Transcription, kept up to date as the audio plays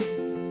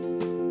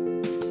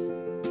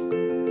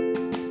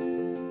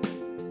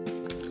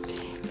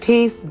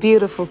Peace,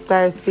 beautiful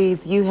star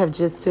seeds. You have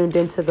just tuned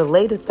into the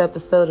latest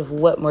episode of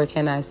What More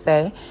Can I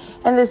Say?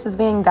 And this is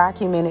being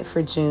documented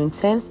for June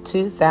 10th,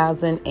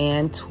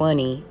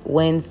 2020,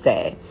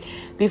 Wednesday.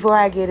 Before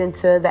I get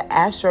into the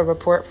astro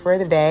report for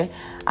the day,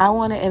 I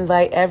want to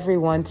invite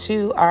everyone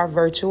to our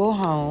virtual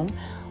home.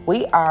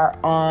 We are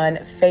on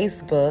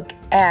Facebook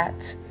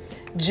at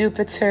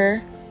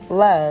Jupiter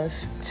Love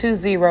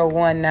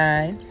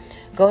 2019.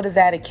 Go to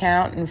that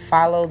account and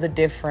follow the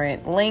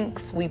different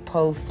links. We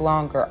post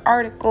longer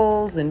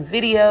articles and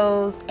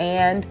videos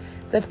and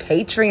the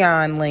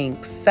Patreon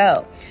links.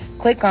 So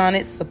click on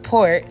it,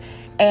 support,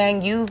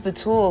 and use the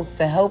tools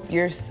to help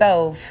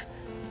yourself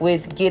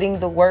with getting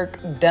the work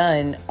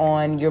done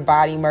on your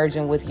body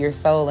merging with your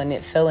soul and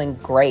it feeling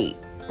great,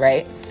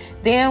 right?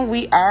 Then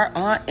we are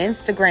on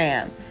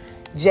Instagram,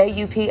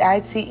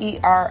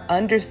 JUPITER_LOVE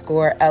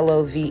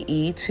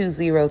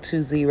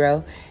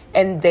 2020.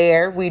 And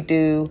there we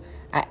do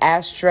an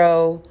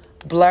astro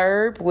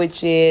blurb,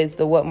 which is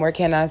the What More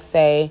Can I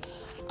Say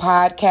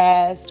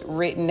podcast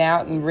written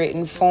out in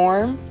written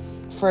form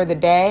for the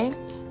day,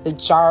 the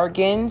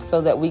jargon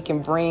so that we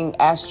can bring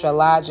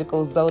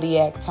astrological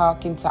zodiac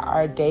talk into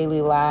our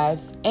daily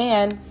lives,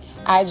 and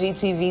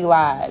IGTV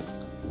lives,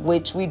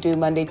 which we do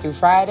Monday through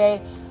Friday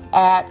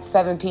at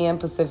 7 p.m.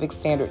 Pacific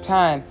Standard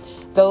Time.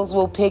 Those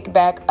will pick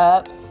back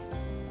up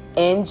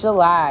in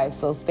July,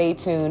 so stay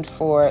tuned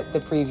for the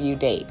preview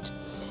date.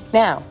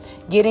 Now,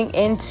 getting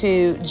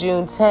into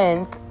June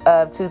 10th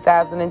of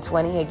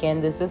 2020,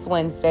 again, this is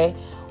Wednesday,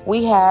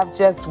 we have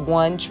just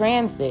one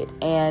transit,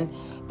 and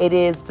it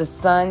is the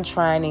sun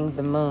trining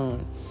the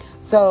moon.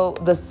 So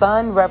the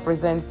sun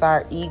represents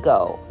our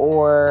ego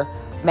or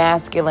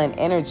masculine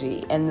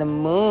energy, and the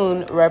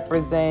moon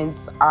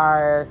represents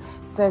our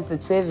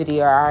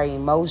sensitivity or our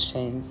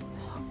emotions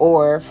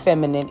or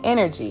feminine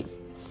energy.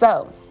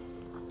 So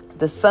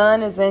the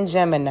sun is in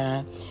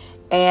Gemini,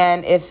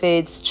 and if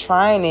it's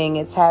trining,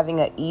 it's having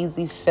an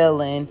easy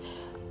feeling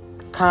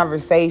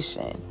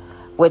conversation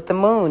with the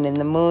moon, and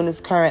the moon is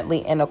currently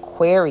in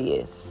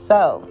Aquarius.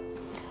 So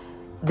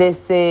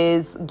this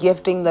is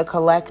gifting the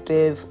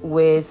collective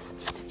with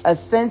a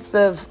sense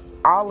of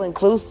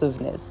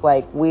all-inclusiveness.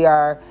 Like, we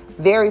are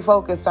very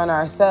focused on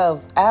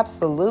ourselves,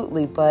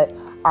 absolutely, but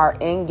our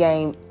end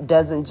game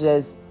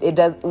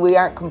we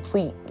aren't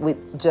complete with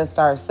just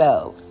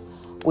ourselves.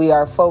 We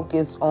are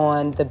focused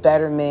on the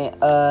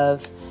betterment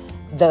of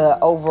the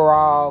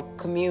overall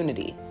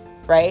community,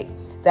 right?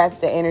 That's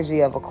the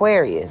energy of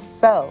Aquarius.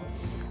 So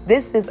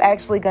this is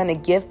actually going to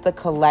gift the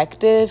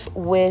collective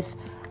with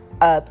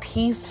a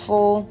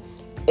peaceful,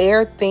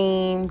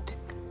 air-themed,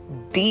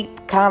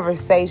 deep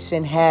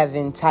conversation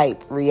having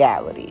type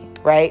reality,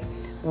 right?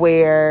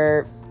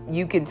 Where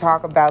you can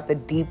talk about the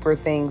deeper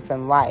things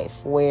in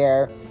life,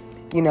 where,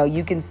 you know,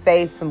 you can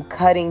say some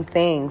cutting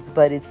things,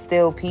 but it's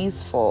still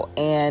peaceful,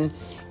 and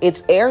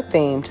it's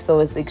air-themed,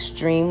 so it's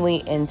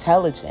extremely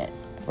intelligent,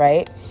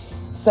 right?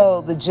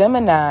 So the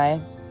Gemini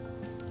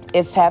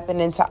is tapping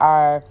into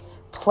our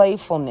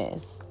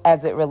playfulness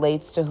as it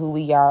relates to who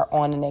we are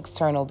on an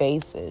external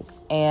basis.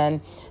 And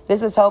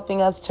this is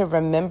helping us to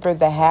remember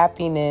the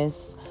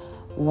happiness,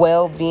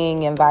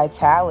 well-being, and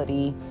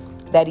vitality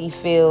that he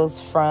feels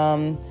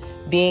from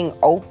being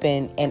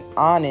open and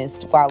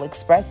honest while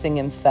expressing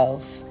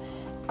himself.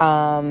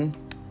 And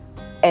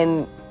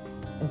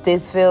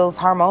this feels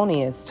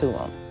harmonious to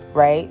him,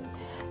 right?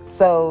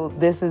 So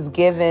this is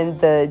giving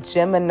the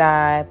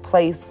Gemini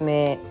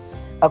placement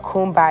a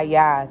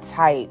kumbaya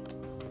type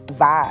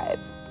vibe,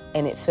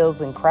 and it feels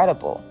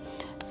incredible.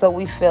 So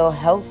we feel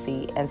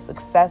healthy and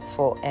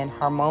successful and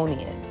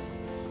harmonious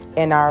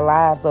in our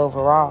lives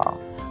overall,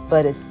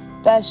 but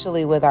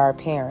especially with our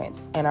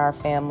parents and our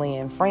family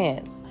and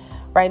friends.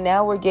 Right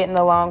now, we're getting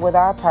along with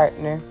our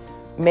partner,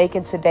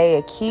 making today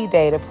a key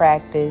day to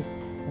practice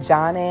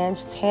John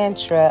Ange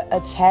Tantra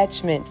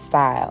attachment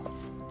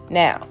styles.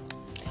 Now,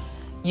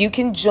 you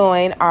can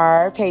join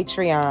our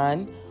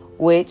Patreon,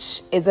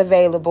 which is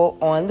available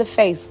on the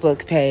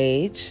Facebook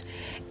page.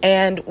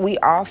 And we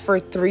offer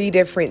 3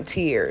 different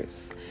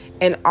tiers.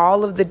 And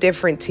all of the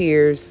different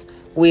tiers,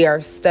 we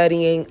are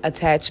studying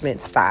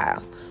attachment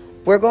style.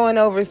 We're going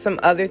over some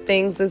other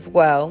things as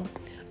well.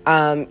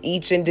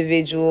 Each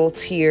individual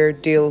tier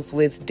deals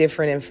with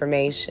different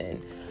information.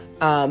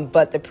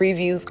 But the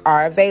previews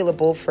are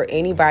available for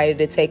anybody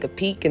to take a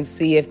peek and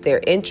see if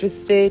they're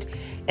interested.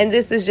 And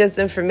this is just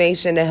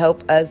information to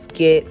help us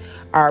get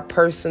our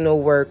personal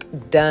work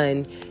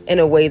done in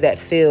a way that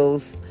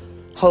feels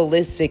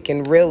holistic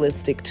and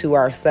realistic to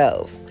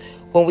ourselves.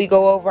 When we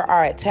go over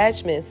our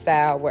attachment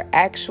style, we're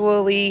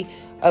actually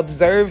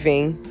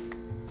observing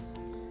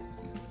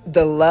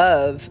the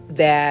love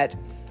that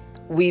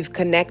we've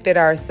connected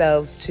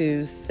ourselves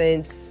to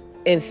since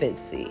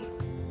infancy,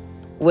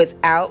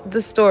 without the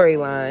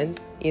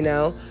storylines,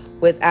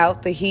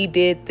 without the he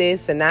did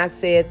this and I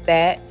said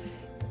that,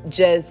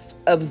 just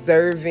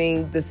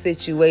observing the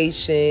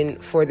situation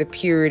for the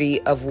purity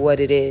of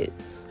what it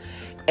is.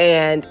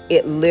 And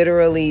it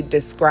literally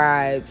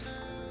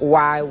describes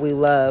why we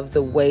love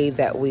the way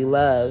that we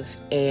love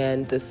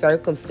and the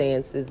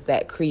circumstances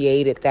that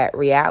created that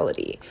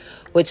reality,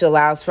 which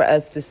allows for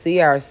us to see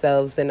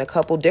ourselves in a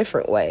couple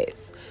different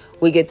ways.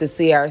 We get to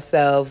see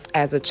ourselves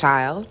as a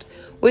child,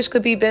 which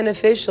could be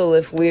beneficial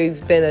if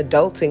we've been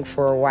adulting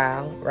for a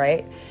while,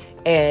 right?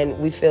 And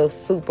we feel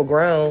super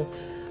grown.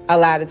 A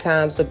lot of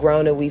times, the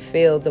growner we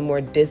feel, the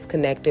more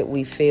disconnected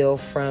we feel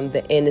from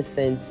the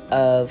innocence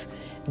of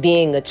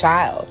being a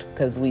child,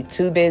 because we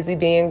too busy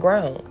being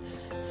grown.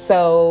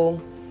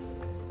 So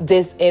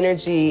this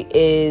energy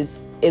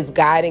is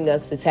guiding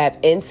us to tap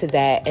into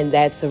that, and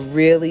that's a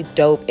really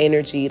dope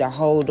energy to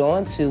hold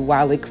on to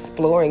while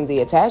exploring the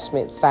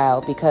attachment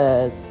style,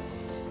 because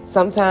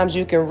sometimes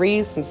you can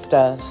read some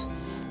stuff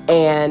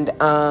and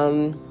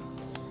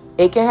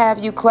it can have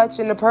you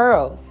clutching the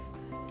pearls.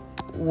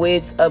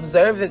 With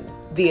observing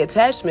the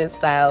attachment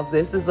styles,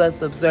 this is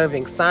us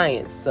observing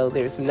science, so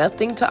there's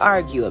nothing to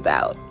argue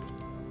about.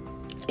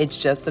 It's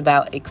just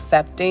about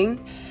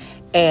accepting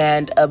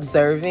and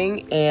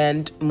observing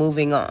and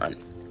moving on.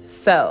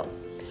 So,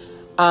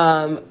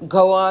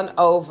 go on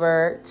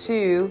over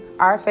to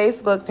our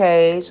Facebook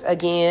page.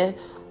 Again,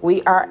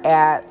 we are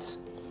at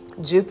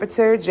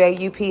Jupiter,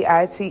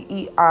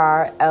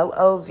 JUPITER,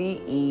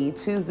 LOVE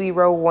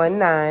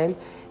 2019.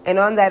 And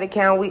on that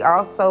account, we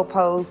also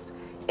post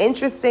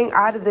interesting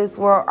out of this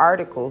world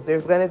articles.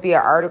 There's going to be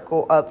an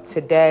article up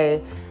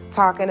today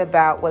talking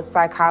about what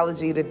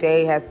Psychology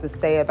Today has to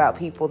say about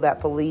people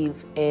that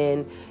believe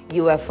in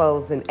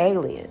UFOs and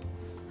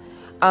aliens.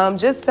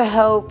 Just to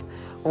help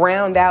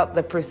round out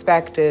the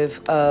perspective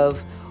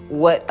of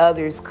what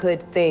others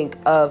could think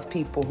of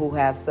people who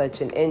have such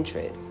an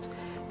interest.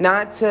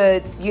 Not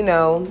to,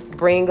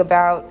 bring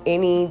about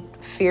any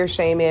fear,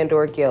 shame, and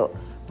or guilt,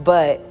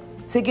 but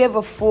to give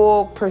a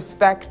full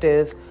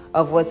perspective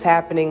of what's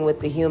happening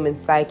with the human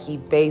psyche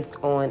based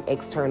on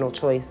external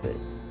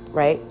choices,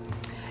 right?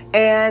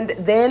 And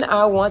then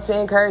I want to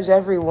encourage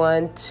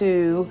everyone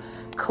to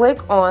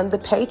click on the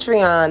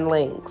Patreon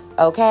links,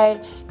 okay?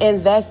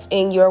 Invest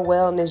in your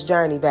wellness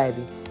journey,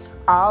 baby.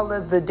 All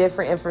of the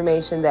different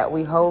information that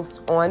we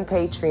host on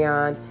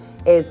Patreon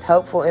is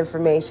helpful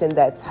information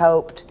that's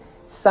helped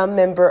some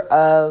member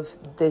of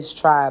this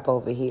tribe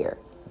over here,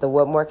 the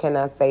What More Can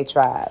I Say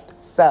tribe.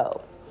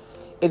 So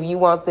if you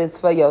want this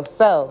for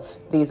yourself,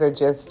 these are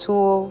just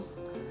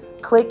tools.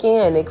 Click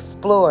in,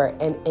 explore,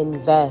 and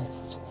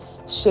invest.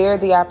 Share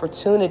the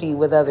opportunity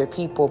with other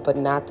people, but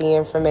not the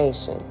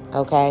information,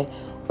 okay?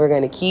 We're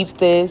going to keep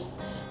this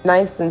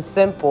nice and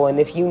simple. And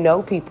if you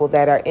know people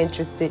that are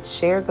interested,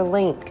 share the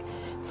link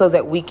so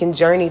that we can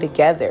journey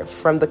together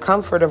from the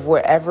comfort of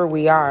wherever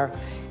we are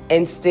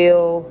and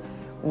still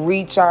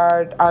reach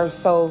our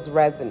soul's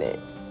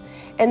resonance.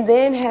 And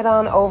then head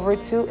on over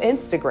to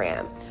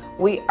Instagram.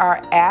 We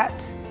are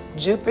at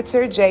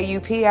Jupiter,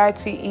 JUPITER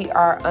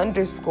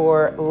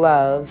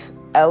 _love,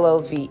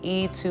 LOVE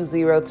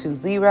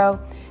 2020.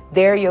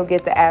 There you'll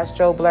get the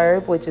Astro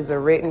Blurb, which is a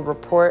written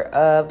report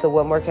of the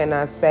What More Can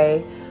I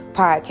Say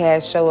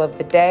podcast show of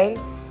the day.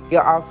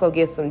 You'll also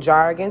get some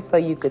jargon so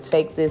you could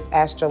take this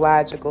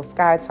astrological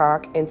sky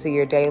talk into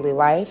your daily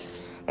life.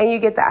 And you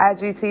get the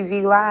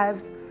IGTV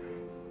lives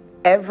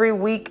every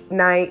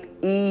weeknight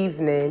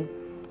evening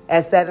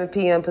at 7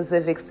 p.m.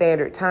 Pacific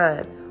Standard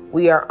Time.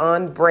 We are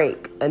on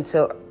break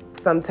until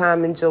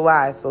sometime in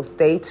July, so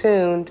stay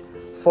tuned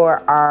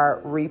for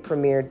our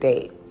re-premiere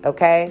date,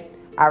 okay?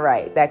 All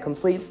right, that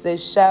completes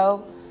this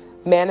show.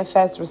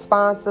 Manifest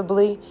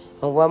responsibly,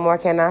 and what more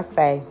can I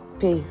say?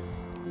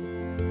 Peace.